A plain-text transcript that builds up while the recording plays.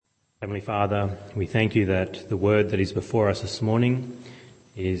Heavenly Father, we thank you that the word that is before us this morning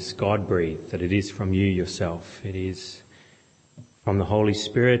is God-breathed, that it is from you yourself. It is from the Holy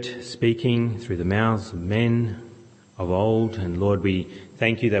Spirit speaking through the mouths of men of old. And Lord, we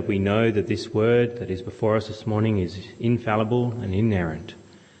thank you that we know that this word that is before us this morning is infallible and inerrant,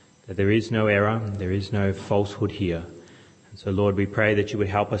 that there is no error, there is no falsehood here. And so, Lord, we pray that you would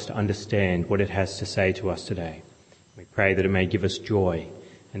help us to understand what it has to say to us today. We pray that it may give us joy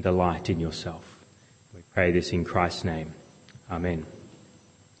and delight in yourself. We pray this in Christ's name. Amen.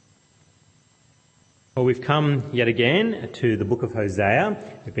 Well, we've come yet again to the book of Hosea.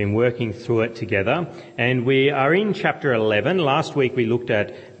 We've been working through it together, and we are in chapter 11. Last week we looked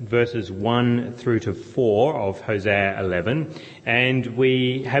at verses 1 through to 4 of Hosea 11, and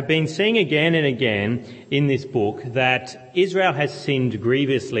we have been seeing again and again in this book that Israel has sinned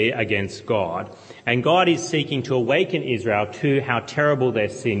grievously against God, and God is seeking to awaken Israel to how terrible their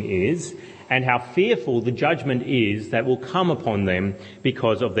sin is and how fearful the judgment is that will come upon them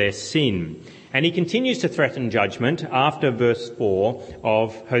because of their sin. And he continues to threaten judgment after verse 4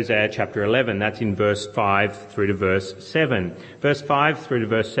 of Hosea chapter 11. That's in verse 5 through to verse 7. Verse 5 through to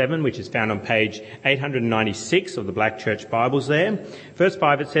verse 7, which is found on page 896 of the Black Church Bibles there. Verse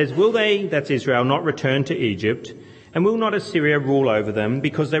 5, it says, "Will they," that's Israel, "not return to Egypt? And will not Assyria rule over them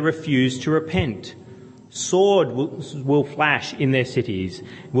because they refuse to repent? Sword will flash in their cities,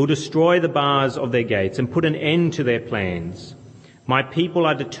 will destroy the bars of their gates and put an end to their plans. My people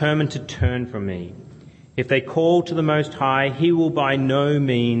are determined to turn from me. If they call to the Most High, he will by no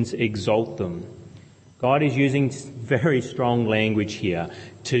means exalt them." God is using very strong language here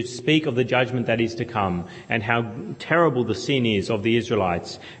to speak of the judgment that is to come and how terrible the sin is of the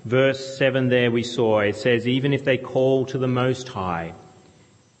Israelites. Verse 7 there we saw, it says, "Even if they call to the Most High,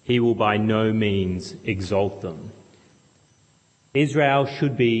 he will by no means exalt them." Israel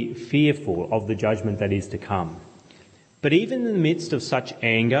should be fearful of the judgment that is to come. But even in the midst of such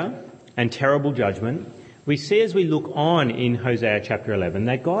anger and terrible judgment, we see as we look on in Hosea chapter 11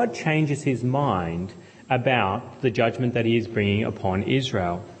 that God changes his mind about the judgment that he is bringing upon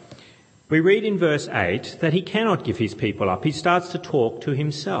Israel. We read in verse 8 that he cannot give his people up. He starts to talk to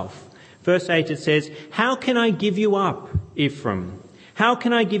himself. Verse 8 it says, "How can I give you up, Ephraim? How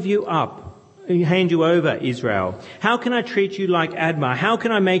can I give you up? Hand you over, Israel? How can I treat you like Admah? How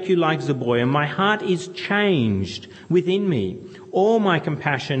can I make you like Zeboim? My heart is changed within me. All my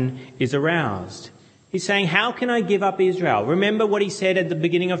compassion is aroused." He's saying, how can I give up Israel? Remember what he said at the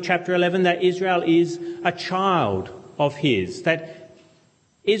beginning of chapter 11, that Israel is a child of his, that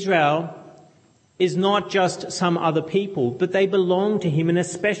Israel is not just some other people, but they belong to him in a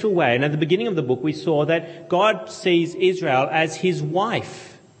special way. And at the beginning of the book, we saw that God sees Israel as his wife.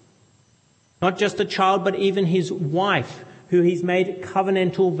 Not just a child, but even his wife, who he's made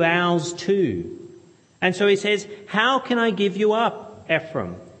covenantal vows to. And so he says, how can I give you up,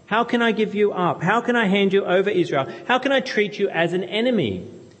 Ephraim? How can I give you up? How can I hand you over, Israel? How can I treat you as an enemy?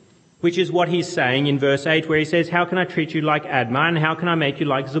 Which is what he's saying in verse 8, where he says, how can I treat you like Admah, and how can I make you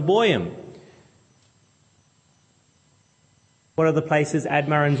like Zeboim? What are the places,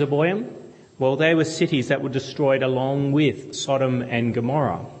 Admah and Zeboim? Well, they were cities that were destroyed along with Sodom and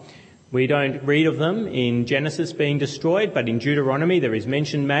Gomorrah. We don't read of them in Genesis being destroyed, but in Deuteronomy there is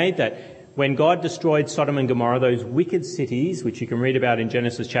mention made that when God destroyed Sodom and Gomorrah, those wicked cities, which you can read about in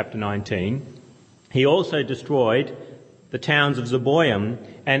Genesis chapter 19, he also destroyed the towns of Zeboim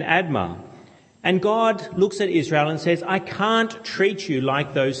and Admah. And God looks at Israel and says, I can't treat you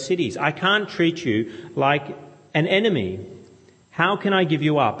like those cities. I can't treat you like an enemy. How can I give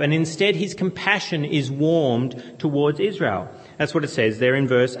you up? And instead his compassion is warmed towards Israel. That's what it says there in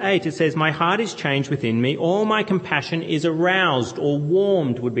verse 8. It says, my heart is changed within me. All my compassion is aroused, or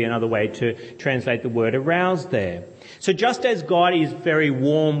warmed would be another way to translate the word aroused there. So just as God is very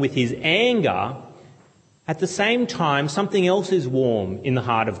warm with his anger, at the same time something else is warm in the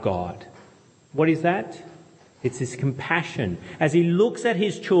heart of God. What is that? It's his compassion. As he looks at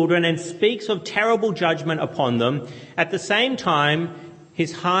his children and speaks of terrible judgment upon them, at the same time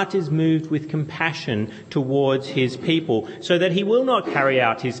his heart is moved with compassion towards his people, so that he will not carry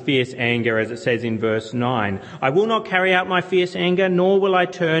out his fierce anger, as it says in verse 9. I will not carry out my fierce anger, nor will I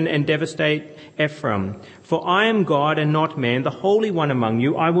turn and devastate Ephraim. For I am God and not man, the Holy One among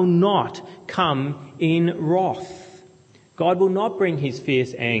you. I will not come in wrath. God will not bring his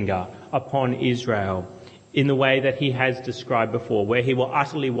fierce anger upon Israel in the way that he has described before, where he will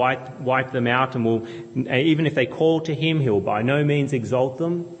utterly wipe them out and will, even if they call to him, he will by no means exalt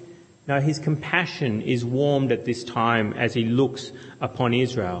them. No, his compassion is warmed at this time as he looks upon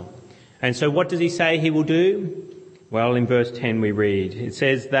Israel. And so what does he say he will do? Well, in verse 10 we read, it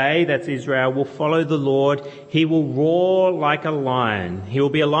says, they, that's Israel, will follow the Lord. He will roar like a lion. He will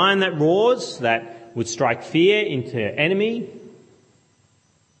be a lion that roars, that would strike fear into enemy.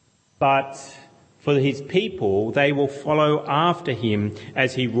 But for his people, they will follow after him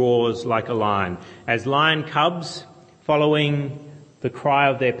as he roars like a lion. As lion cubs following the cry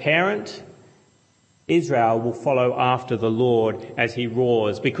of their parent, Israel will follow after the Lord as he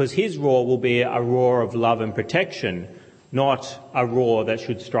roars, because his roar will be a roar of love and protection, not a roar that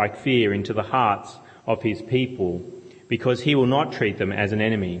should strike fear into the hearts of his people, because he will not treat them as an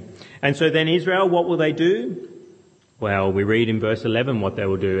enemy. And so then Israel, what will they do? Well, we read in verse 11 what they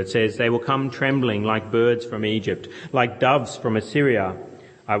will do. It says, they will come trembling like birds from Egypt, like doves from Assyria.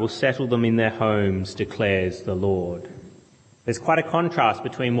 I will settle them in their homes, declares the Lord. There's quite a contrast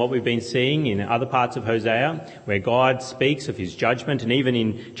between what we've been seeing in other parts of Hosea, where God speaks of his judgment, and even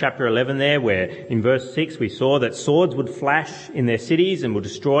in chapter 11 there, where in verse 6 we saw that swords would flash in their cities and will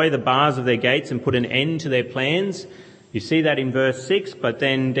destroy the bars of their gates and put an end to their plans. You see that in verse 6, but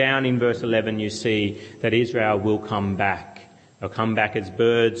then down in verse 11 you see that Israel will come back. They'll come back as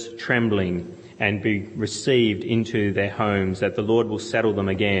birds trembling and be received into their homes, that the Lord will settle them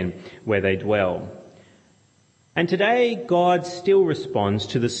again where they dwell. And today, God still responds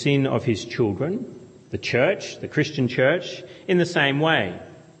to the sin of his children, the church, the Christian church, in the same way.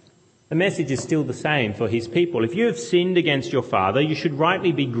 The message is still the same for his people. If you have sinned against your father, you should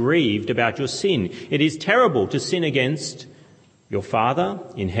rightly be grieved about your sin. It is terrible to sin against your Father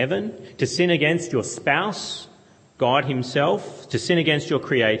in heaven, to sin against your spouse, God himself, to sin against your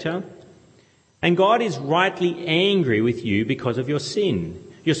Creator. And God is rightly angry with you because of your sin.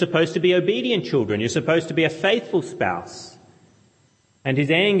 You're supposed to be obedient children. You're supposed to be a faithful spouse. And his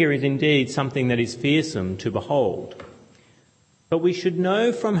anger is indeed something that is fearsome to behold. But we should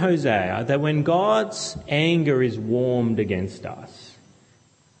know from Hosea that when God's anger is warmed against us,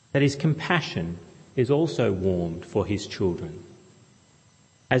 that his compassion is also warmed for his children.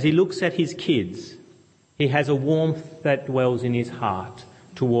 As he looks at his kids, he has a warmth that dwells in his heart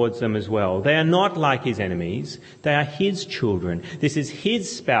towards them as well. They are not like his enemies. They are his children. This is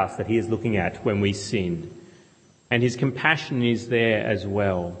his spouse that he is looking at when we sin. And his compassion is there as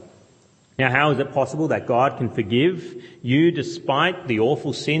well. Now, how is it possible that God can forgive you despite the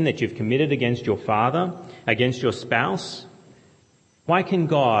awful sin that you've committed against your father, against your spouse? Why can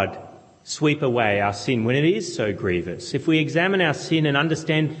God sweep away our sin when it is so grievous? If we examine our sin and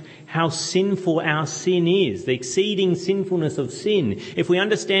understand how sinful our sin is, the exceeding sinfulness of sin, if we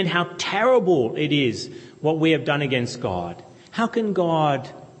understand how terrible it is what we have done against God, how can God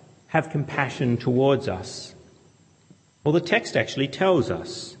have compassion towards us? Well, the text actually tells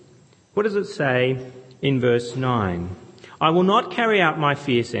us. What does it say in verse 9? I will not carry out my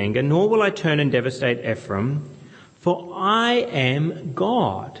fierce anger, nor will I turn and devastate Ephraim, for I am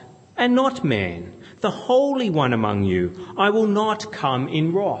God and not man, the Holy One among you. I will not come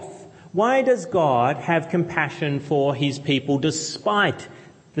in wrath. Why does God have compassion for his people despite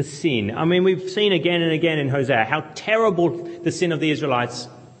the sin? I mean, we've seen again and again in Hosea how terrible the sin of the Israelites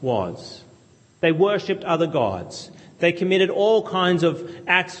was. They worshipped other gods. They committed all kinds of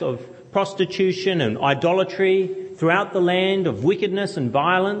acts of prostitution and idolatry throughout the land, of wickedness and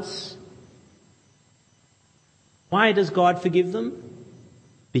violence. Why does God forgive them?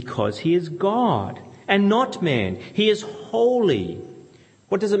 Because he is God and not man. He is holy.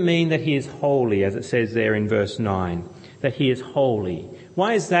 What does it mean that he is holy, as it says there in verse 9, that he is holy?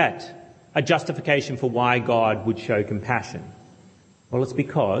 Why is that a justification for why God would show compassion? Well, it's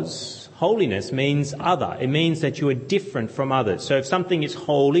because holiness means other. It means that you are different from others. So if something is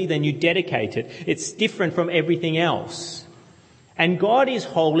holy, then you dedicate it. It's different from everything else. And God is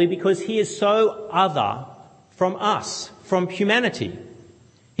holy because he is so other from us, from humanity.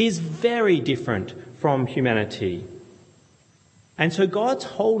 He is very different from humanity. And so God's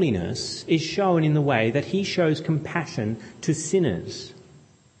holiness is shown in the way that he shows compassion to sinners.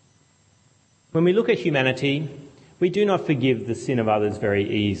 When we look at humanity, we do not forgive the sin of others very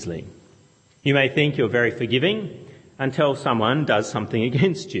easily. You may think you're very forgiving until someone does something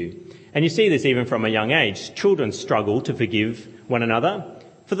against you. And you see this even from a young age. Children struggle to forgive one another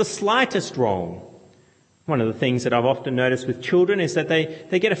for the slightest wrong. One of the things that I've often noticed with children is that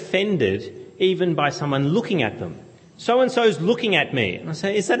they get offended even by someone looking at them. So-and-so's looking at me. And I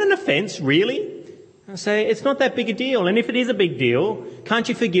say, is that an offence, really? I say, it's not that big a deal. And if it is a big deal, can't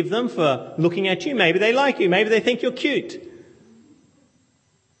you forgive them for looking at you? Maybe they like you. Maybe they think you're cute.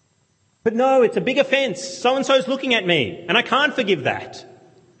 But no, it's a big offence. So-and-so's looking at me, and I can't forgive that.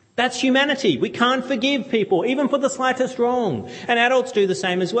 That's humanity. We can't forgive people, even for the slightest wrong. And adults do the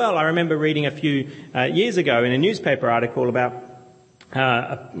same as well. I remember reading a few years ago in a newspaper article about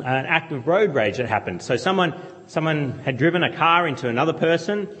an act of road rage that happened. So someone had driven a car into another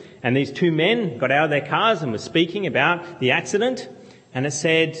person, and these two men got out of their cars and were speaking about the accident. And it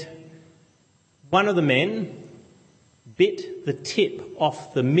said one of the men bit the tip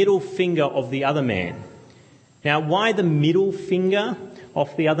off the middle finger of the other man. Now, why the middle finger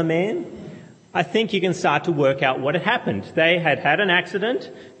off the other man? I think you can start to work out what had happened. They had had an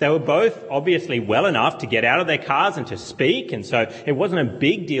accident. They were both obviously well enough to get out of their cars and to speak, and so it wasn't a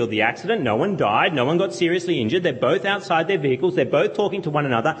big deal, the accident. No one died. No one got seriously injured. They're both outside their vehicles. They're both talking to one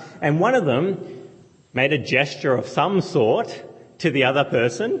another, and one of them made a gesture of some sort to the other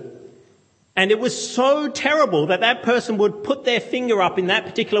person. And it was so terrible that that person would put their finger up in that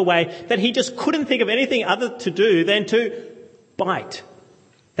particular way that he just couldn't think of anything other to do than to bite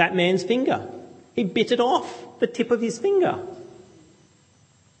that man's finger. He bit it off, the tip of his finger.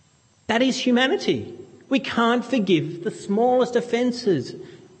 That is humanity. We can't forgive the smallest offences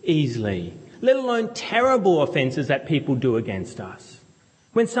easily, let alone terrible offences that people do against us.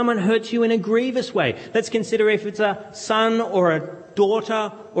 When someone hurts you in a grievous way, let's consider if it's a son or a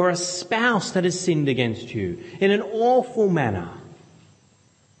daughter or a spouse that has sinned against you in an awful manner.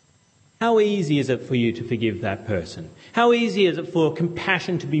 How easy is it for you to forgive that person? How easy is it for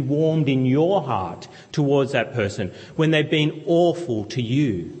compassion to be warmed in your heart towards that person when they've been awful to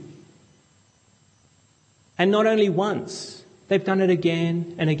you? And not only once, they've done it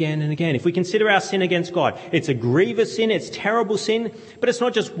again and again and again. If we consider our sin against God, it's a grievous sin, it's terrible sin, but it's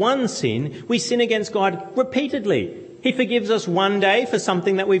not just one sin. We sin against God repeatedly. He forgives us one day for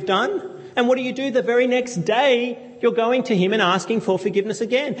something that we've done. And what do? The very next day, you're going to him and asking for forgiveness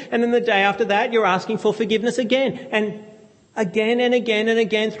again. And then the day after that, you're asking for forgiveness again. And again and again and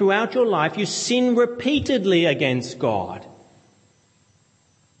again throughout your life, you sin repeatedly against God.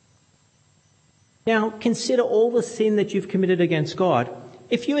 Now, consider all the sin that you've committed against God.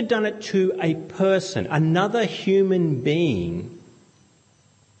 If you had done it to a person, another human being,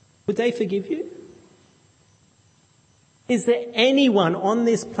 would they forgive you? Is there anyone on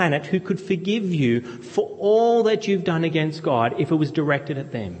this planet who could forgive you for all that you've done against God if it was directed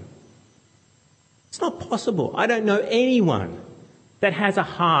at them? It's not possible. I don't know anyone that has a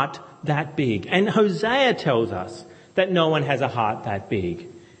heart that big. And Hosea tells us that no one has a heart that big.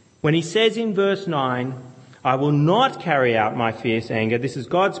 When he says in verse 9, I will not carry out my fierce anger, this is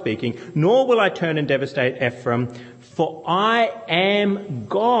God speaking, nor will I turn and devastate Ephraim, for I am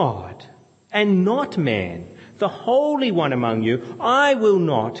God and not man, the Holy One among you. I will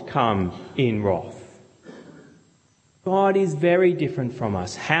not come in wrath. God is very different from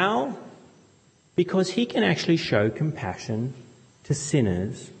us. How? Because he can actually show compassion to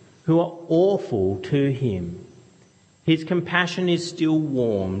sinners who are awful to him. His compassion is still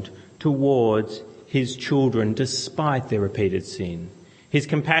warmed towards his children despite their repeated sin. His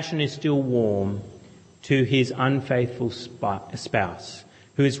compassion is still warm to his unfaithful spouse,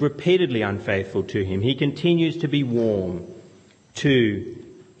 who is repeatedly unfaithful to him. He continues to be warm to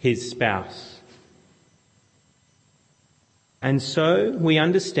his spouse. And so we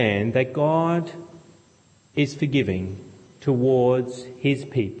understand that God is forgiving towards his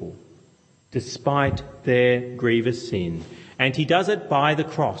people despite their grievous sin. And he does it by the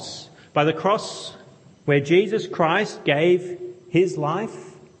cross. By the cross where Jesus Christ gave his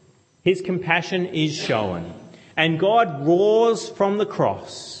life, his compassion is shown. And God roars from the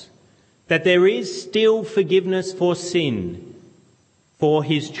cross that there is still forgiveness for sin for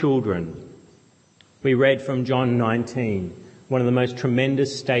his children. We read from John 19, one of the most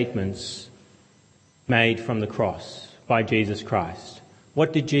tremendous statements made from the cross by Jesus Christ.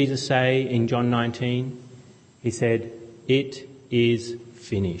 What did Jesus say in John 19? He said, "It is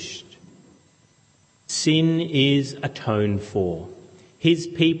finished." Sin is atoned for. His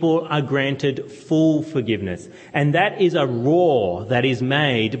people are granted full forgiveness. And that is a roar that is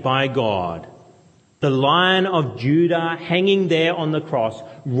made by God. The Lion of Judah hanging there on the cross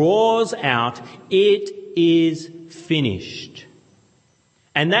roars out, "It is finished."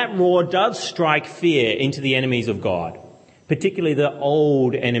 And that roar does strike fear into the enemies of God, particularly the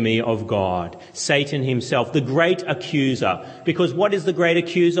old enemy of God, Satan himself, the great accuser. Because what is the great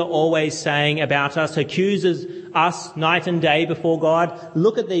accuser always saying about us? Accuses us night and day before God.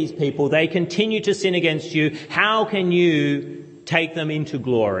 Look at these people. They continue to sin against you. How can you take them into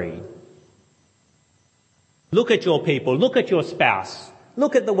glory? Look at your people. Look at your spouse.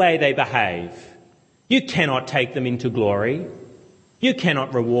 Look at the way they behave. You cannot take them into glory. You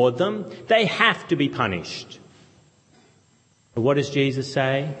cannot reward them. They have to be punished. But what does Jesus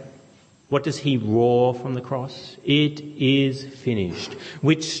say? What does he roar from the cross? It is finished,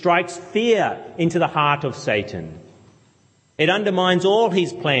 which strikes fear into the heart of Satan. It undermines all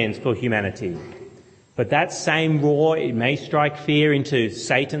his plans for humanity. But that same roar, it may strike fear into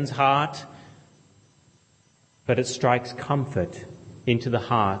Satan's heart, but it strikes comfort into the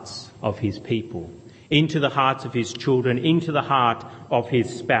hearts of his people, into the hearts of his children, into the heart of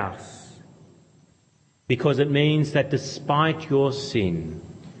his spouse. Because it means that despite your sin,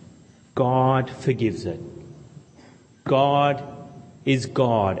 God forgives it. God is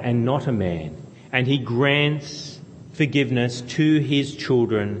God and not a man, and he grants forgiveness to his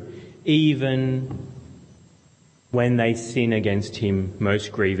children even when they sin against him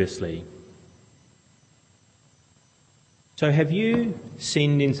most grievously. So have you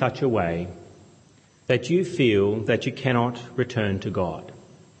sinned in such a way that you feel that you cannot return to God?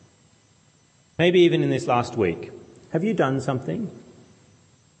 Maybe even in this last week, have you done something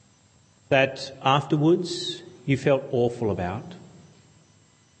that afterwards you felt awful about?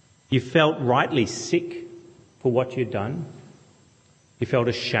 You felt rightly sick for what you'd done? You felt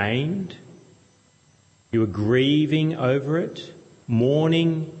ashamed? You were grieving over it,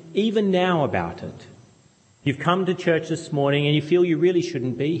 mourning even now about it. You've come to church this morning and you feel you really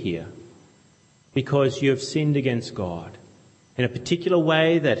shouldn't be here because you have sinned against God in a particular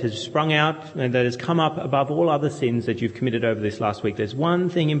way that has sprung out and that has come up above all other sins that you've committed over this last week. There's one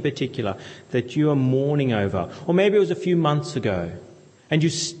thing in particular that you are mourning over. Or maybe it was a few months ago and you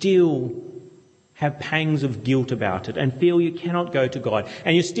still have pangs of guilt about it and feel you cannot go to God,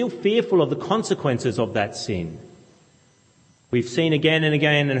 and you're still fearful of the consequences of that sin. We've seen again and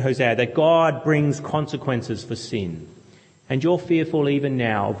again in Hosea that God brings consequences for sin, and you're fearful even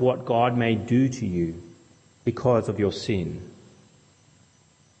now of what God may do to you because of your sin.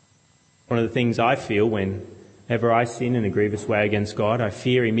 One of the things I feel whenever I sin in a grievous way against God, I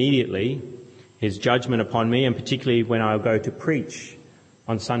fear immediately his judgment upon me, and particularly when I go to preach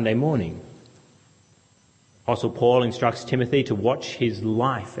on Sunday morning. Apostle Paul instructs Timothy to watch his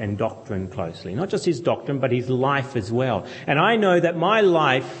life and doctrine closely. Not just his doctrine, but his life as well. And I know that my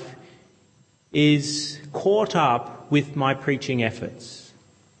life is caught up with my preaching efforts.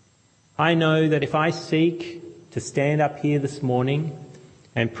 I know that if I seek to stand up here this morning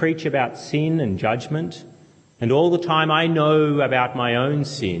and preach about sin and judgment, and all the time I know about my own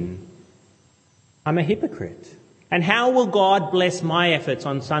sin, I'm a hypocrite. And how will God bless my efforts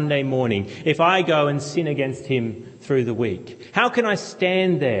on Sunday morning if I go and sin against him through the week? How can I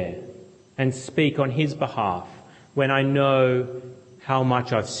stand there and speak on his behalf when I know how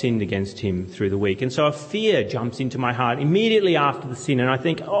much I've sinned against him through the week? And so a fear jumps into my heart immediately after the sin, and I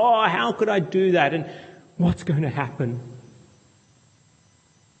think, oh, how could I do that? And what's going to happen?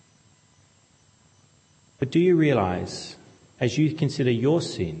 But do you realize, as you consider your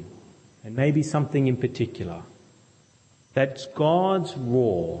sin, and maybe something in particular, that God's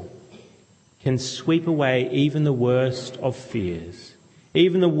roar can sweep away even the worst of fears,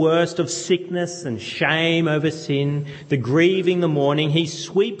 even the worst of sickness and shame over sin, the grieving, the mourning. He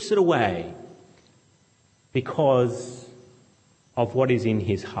sweeps it away because of what is in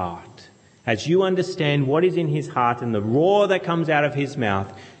his heart. As you understand what is in his heart and the roar that comes out of his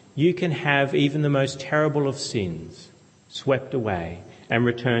mouth, you can have even the most terrible of sins swept away and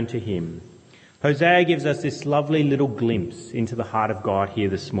return to him. Hosea gives us this lovely little glimpse into the heart of God here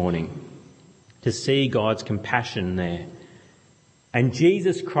this morning, to see God's compassion there. And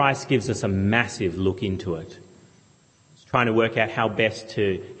Jesus Christ gives us a massive look into it. It's trying to work out how best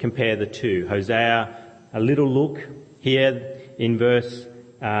to compare the two. Hosea, a little look here in verses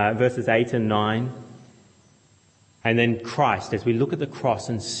 8 and 9. And then Christ, as we look at the cross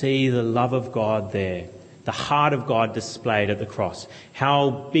and see the love of God there, the heart of God displayed at the cross,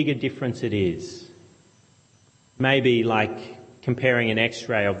 how big a difference it is. Maybe like comparing an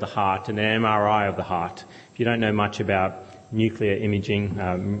X-ray of the heart and an MRI of the heart. If you don't know much about nuclear imaging,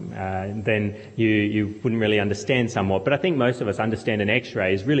 then you wouldn't really understand somewhat. But I think most of us understand an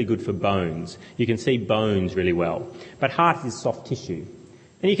X-ray is really good for bones. You can see bones really well. But heart is soft tissue.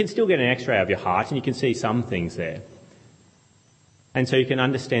 And you can still get an X-ray of your heart and you can see some things there. And so you can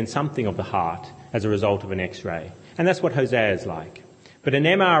understand something of the heart as a result of an X-ray. And that's what Hosea is like. But an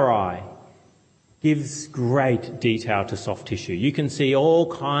MRI gives great detail to soft tissue. You can see all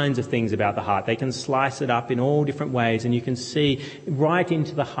kinds of things about the heart. They can slice it up in all different ways and you can see right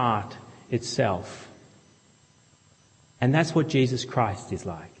into the heart itself. And that's what Jesus Christ is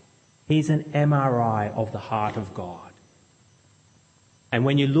like. He's an MRI of the heart of God. And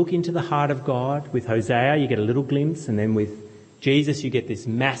when you look into the heart of God, with Hosea you get a little glimpse, and then with Jesus you get this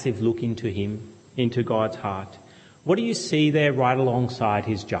massive look into him, into God's heart. what do you see there right alongside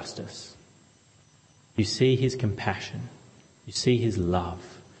his justice? You see his compassion. You see his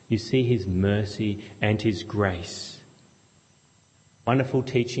love. You see his mercy and his grace. Wonderful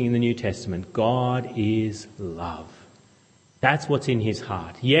teaching in the New Testament. God is love. That's what's in his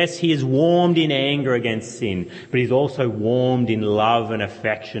heart. Yes, he is warmed in anger against sin, but he's also warmed in love and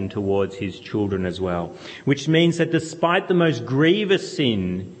affection towards his children as well. Which means that despite the most grievous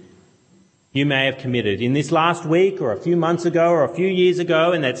sin you may have committed in this last week or a few months ago or a few years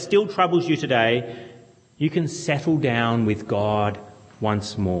ago, and that still troubles you today, you can settle down with God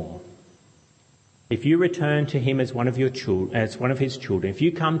once more. If you return to him as one of his children, if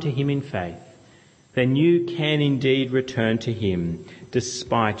you come to him in faith, then you can indeed return to him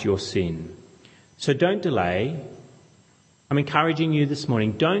despite your sin. So don't delay. I'm encouraging you this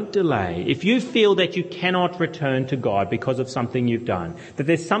morning, don't delay. If you feel that you cannot return to God because of something you've done, that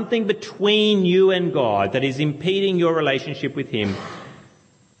there's something between you and God that is impeding your relationship with him,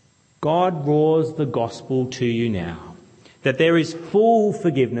 God roars the gospel to you now, that there is full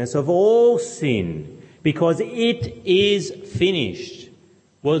forgiveness of all sin because it is finished,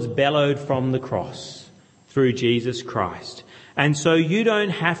 was bellowed from the cross through Jesus Christ. And so you don't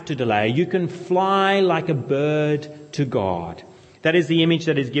have to delay. You can fly like a bird to God. That is the image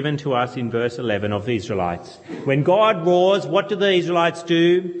that is given to us in verse 11 of the Israelites. When God roars, what do the Israelites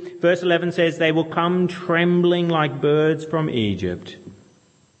do? Verse 11 says, they will come trembling like birds from Egypt,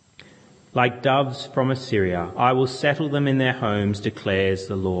 like doves from Assyria. I will settle them in their homes, declares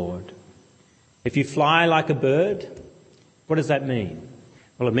the Lord. If you fly like a bird, what does that mean?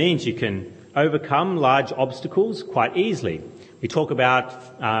 Well, it means you can overcome large obstacles quite easily. We talk about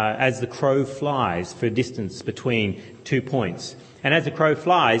as the crow flies for distance between 2 points. And as the crow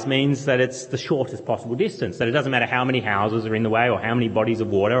flies means that it's the shortest possible distance, that it doesn't matter how many houses are in the way or how many bodies of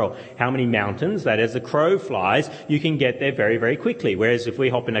water or how many mountains, that as the crow flies, you can get there very, very quickly. Whereas if we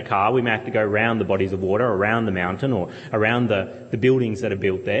hop in a car, we may have to go around the bodies of water, around the mountain or around the buildings that are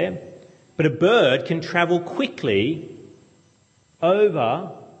built there. But a bird can travel quickly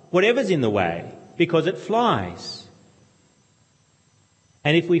over whatever's in the way because it flies.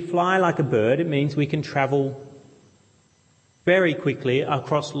 And if we fly like a bird, it means we can travel very quickly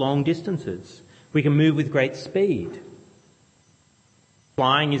across long distances. We can move with great speed.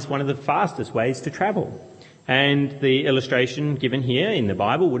 Flying is one of the fastest ways to travel. And the illustration given here in the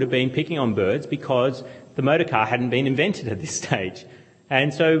Bible would have been picking on birds because the motor car hadn't been invented at this stage.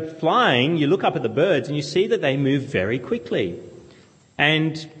 And so flying, you look up at the birds and you see that they move very quickly.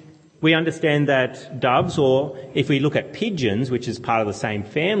 And we understand that doves, or if we look at pigeons, which is part of the same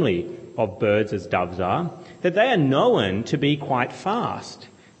family of birds as doves are, that they are known to be quite fast.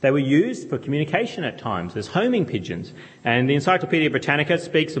 They were used for communication at times as homing pigeons. And the Encyclopedia Britannica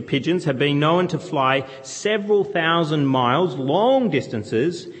speaks of pigeons have been known to fly several thousand miles, long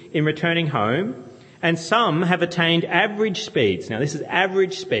distances, in returning home. And some have attained average speeds. Now, this is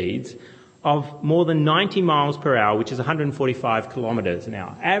average speeds of more than 90 miles per hour, which is 145 kilometres an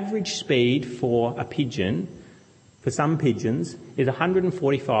hour. Average speed for a pigeon, for some pigeons, is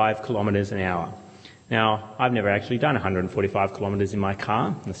 145 kilometres an hour. Now, I've never actually done 145 kilometres in my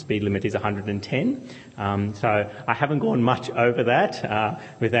car. The speed limit is 110. So I haven't gone much over that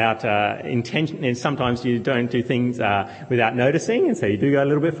without intention. And sometimes you don't do things without noticing, and so you do go a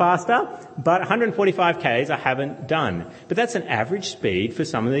little bit faster. But 145 k's I haven't done. But that's an average speed for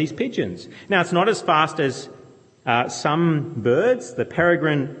some of these pigeons. Now, it's not as fast as some birds. The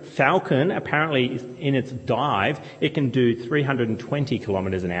peregrine falcon, apparently in its dive, it can do 320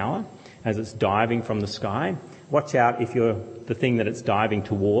 kilometres an hour as it's diving from the sky. Watch out if you're the thing that it's diving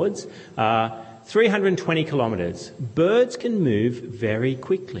towards. 320 kilometres. Birds can move very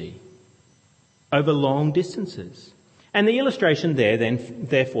quickly over long distances. And the illustration there then,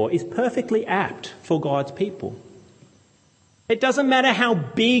 therefore, is perfectly apt for God's people. It doesn't matter how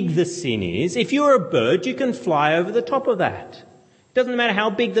big the sin is. If you're a bird, you can fly over the top of that. It doesn't matter how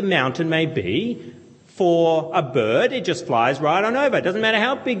big the mountain may be. For a bird, it just flies right on over. It doesn't matter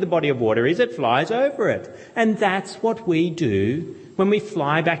how big the body of water is, it flies over it. And that's what we do when we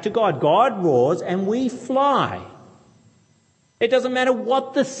fly back to God. God roars and we fly. It doesn't matter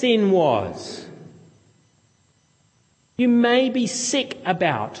what the sin was. You may be sick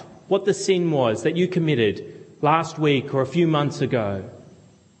about what the sin was that you committed last week or a few months ago,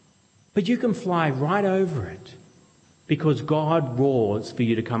 but you can fly right over it. Because God roars for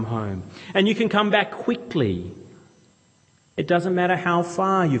you to come home. And you can come back quickly. It doesn't matter how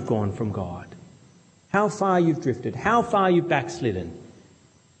far you've gone from God, how far you've drifted, how far you've backslidden.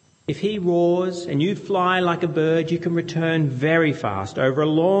 If he roars and you fly like a bird, you can return very fast over a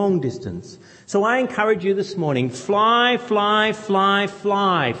long distance. So I encourage you this morning, fly, fly, fly,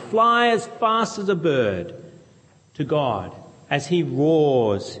 fly. Fly as fast as a bird to God as he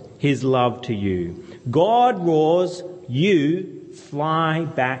roars his love to you. God roars, you fly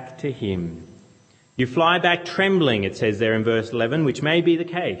back to him. You fly back trembling, it says there in verse 11, which may be the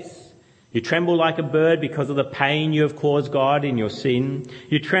case. You tremble like a bird because of the pain you have caused God in your sin.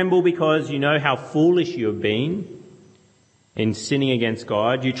 You tremble because you know how foolish you have been in sinning against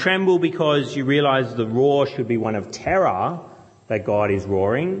God. You tremble because you realize the roar should be one of terror that God is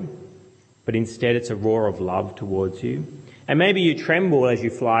roaring, but instead it's a roar of love towards you. And maybe you tremble as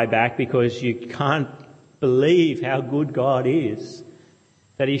you fly back because you can't believe how good God is,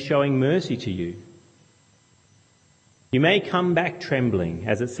 that he's showing mercy to you. You may come back trembling,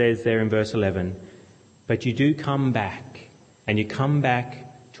 as it says there in verse 11, but you do come back, and you come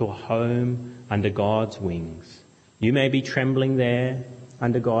back to a home under God's wings. You may be trembling there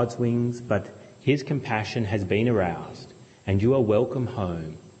under God's wings, but his compassion has been aroused, and you are welcome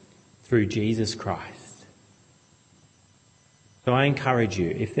home through Jesus Christ. So I encourage you,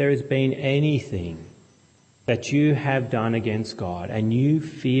 if there has been anything that you have done against God and you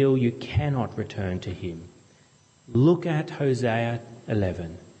feel you cannot return to him, look at Hosea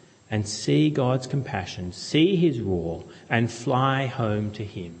 11 and see God's compassion, see his roar, and fly home to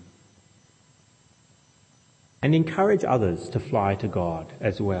him. And encourage others to fly to God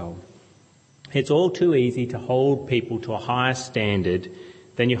as well. It's all too easy to hold people to a higher standard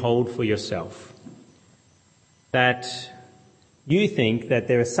than you hold for yourself. That you think that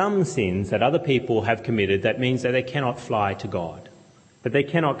there are some sins that other people have committed that means that they cannot fly to God, that they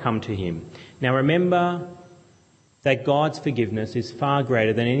cannot come to him. Now remember that God's forgiveness is far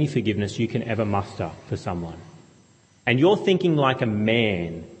greater than any forgiveness you can ever muster for someone. And you're thinking like a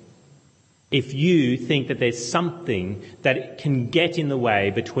man if you think that there's something that can get in the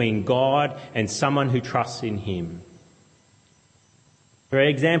way between God and someone who trusts in him. There are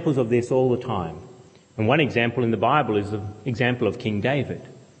examples of this all the time. And one example in the Bible is the example of King David,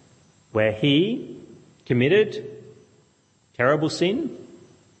 where he committed terrible sin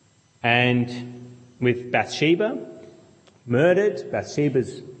and with Bathsheba, murdered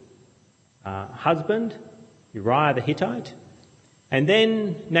Bathsheba's husband, Uriah the Hittite. And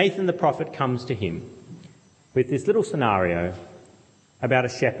then Nathan the prophet comes to him with this little scenario about a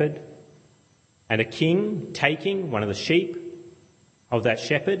shepherd and a king taking one of the sheep of that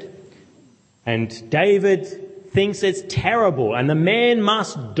shepherd. And David thinks it's terrible and the man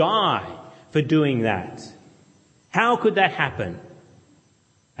must die for doing that. How could that happen?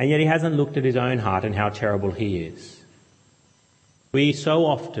 And yet he hasn't looked at his own heart and how terrible he is. We so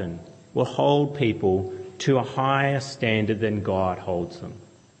often will hold people to a higher standard than God holds them.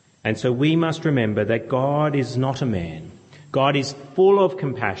 And so we must remember that God is not a man. God is full of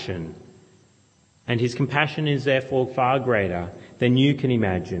compassion, and his compassion is therefore far greater than you can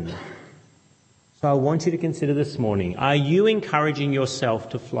imagine. So I want you to consider this morning, are you encouraging yourself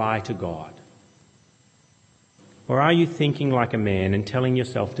to fly to God? Or are you thinking like a man and telling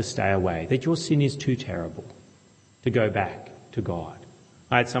yourself to stay away, that your sin is too terrible to go back to God?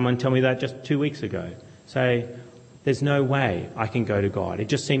 I had someone tell me that just 2 weeks ago. Say, there's no way I can go to God. It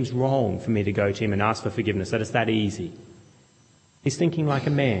just seems wrong for me to go to him and ask for forgiveness, that it's that easy. He's thinking like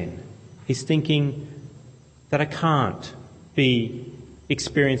a man. He's thinking that I can't be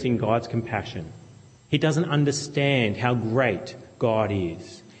experiencing God's compassion. He doesn't understand how great God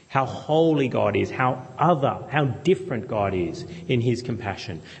is, how holy God is, how different God is in his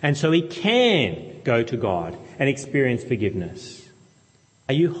compassion. And so he can go to God and experience forgiveness.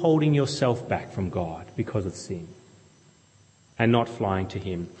 Are you holding yourself back from God because of sin and not flying to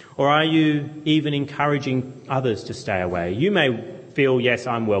him? Or are you even encouraging others to stay away? You may feel, yes,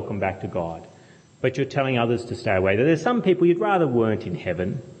 I'm welcome back to God, but you're telling others to stay away. There's some people you'd rather weren't in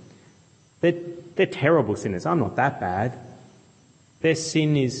heaven. They're terrible sinners. I'm not that bad. Their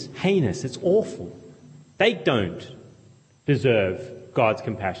sin is heinous. It's awful. They don't deserve God's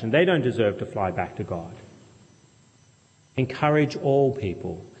compassion. They don't deserve to fly back to God. Encourage all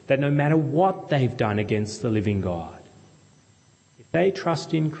people that no matter what they've done against the living God, if they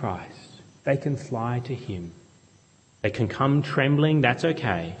trust in Christ, they can fly to him. They can come trembling, that's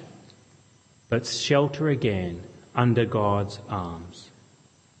okay, but shelter again under God's arms.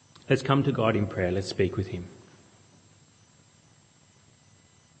 Let's come to God in prayer. Let's speak with him.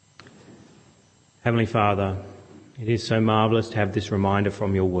 Heavenly Father, it is so marvellous to have this reminder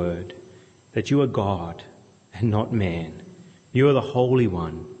from your word that you are God and not man. You are the Holy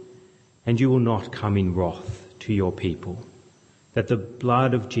One, and you will not come in wrath to your people. that the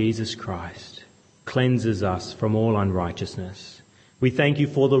blood of Jesus Christ cleanses us from all unrighteousness. We thank you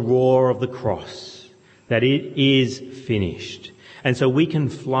for the roar of the cross, that it is finished. And so we can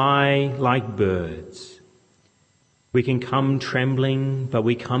fly like birds. We can come trembling, but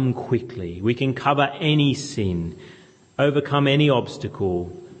we come quickly. We can cover any sin, overcome any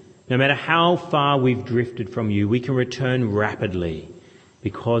obstacle. No matter how far we've drifted from you, we can return rapidly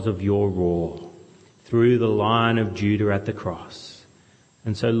because of your roar through the Lion of Judah at the cross.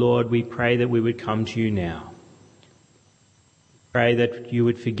 And so, Lord, we pray that we would come to you now. Pray that you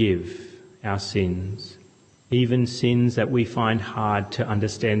would forgive our sins, even sins that we find hard to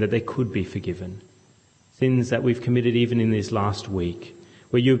understand that they could be forgiven. Sins that we've committed even in this last week,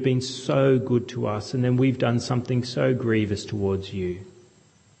 where you've been so good to us and then we've done something so grievous towards you.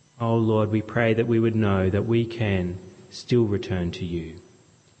 Oh Lord, we pray that we would know that we can still return to you,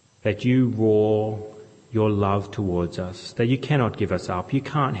 that you roar your love towards us, that you cannot give us up, you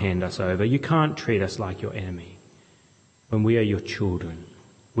can't hand us over, you can't treat us like your enemy. When we are your children,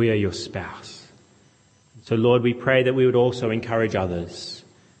 we are your spouse. So Lord, we pray that we would also encourage others,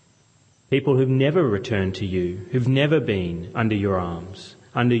 people who've never returned to you, who've never been under your arms,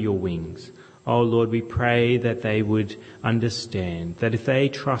 under your wings. Oh Lord, we pray that they would understand that if they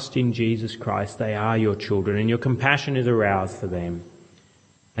trust in Jesus Christ, they are your children and your compassion is aroused for them.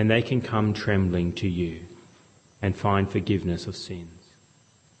 And they can come trembling to you and find forgiveness of sins.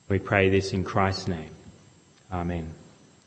 We pray this in Christ's name. Amen.